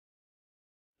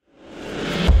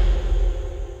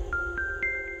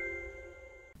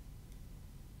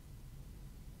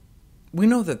We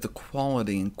know that the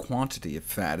quality and quantity of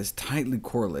fat is tightly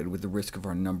correlated with the risk of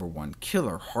our number one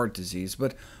killer, heart disease,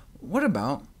 but what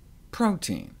about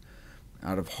protein?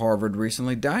 Out of Harvard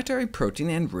recently, dietary protein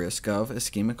and risk of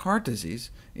ischemic heart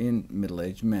disease in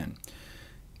middle-aged men.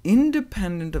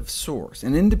 Independent of source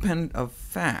and independent of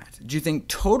fat, do you think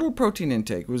total protein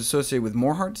intake was associated with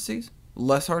more heart disease,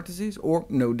 less heart disease, or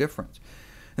no difference?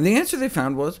 And the answer they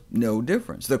found was no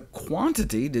difference. The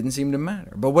quantity didn't seem to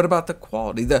matter. But what about the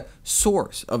quality, the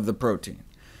source of the protein?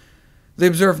 They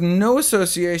observed no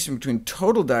association between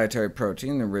total dietary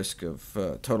protein and the risk of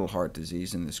total heart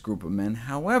disease in this group of men.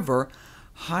 However,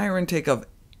 higher intake of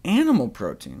animal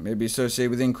protein may be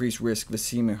associated with increased risk of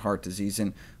ischemic heart disease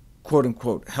in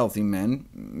quote-unquote healthy men,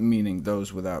 meaning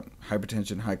those without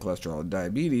hypertension, high cholesterol, or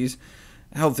diabetes,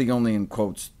 healthy only in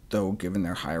quotes, though, given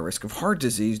their higher risk of heart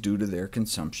disease due to their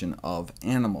consumption of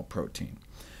animal protein.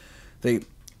 They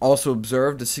also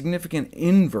observed a significant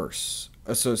inverse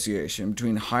association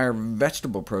between higher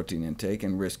vegetable protein intake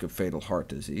and risk of fatal heart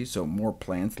disease, so more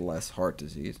plants, less heart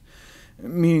disease,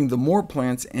 meaning the more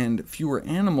plants and fewer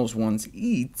animals one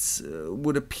eats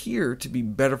would appear to be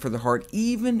better for the heart,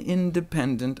 even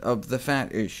independent of the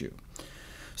fat issue.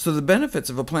 So the benefits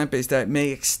of a plant-based diet may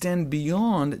extend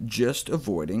beyond just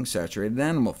avoiding saturated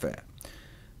animal fat.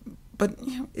 But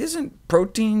isn't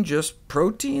protein just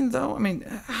protein, though? I mean,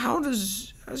 how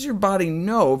does your body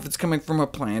know if it's coming from a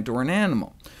plant or an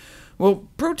animal? Well,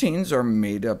 proteins are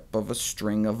made up of a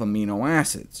string of amino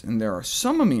acids, and there are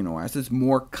some amino acids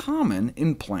more common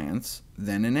in plants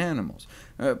than in animals,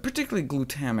 particularly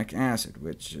glutamic acid,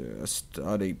 which a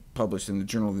study published in the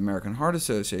Journal of the American Heart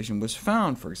Association was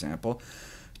found, for example,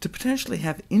 to potentially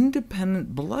have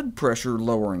independent blood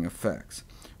pressure-lowering effects,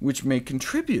 which may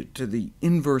contribute to the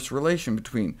inverse relation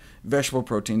between vegetable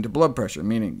protein to blood pressure,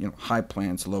 meaning high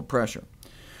plants, low pressure.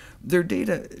 Their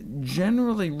data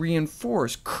generally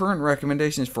reinforce current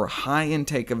recommendations for high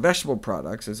intake of vegetable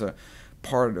products as a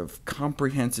part of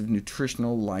comprehensive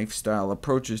nutritional lifestyle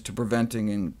approaches to preventing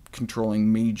and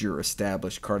controlling major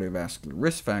established cardiovascular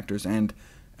risk factors and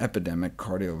epidemic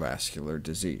cardiovascular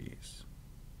disease.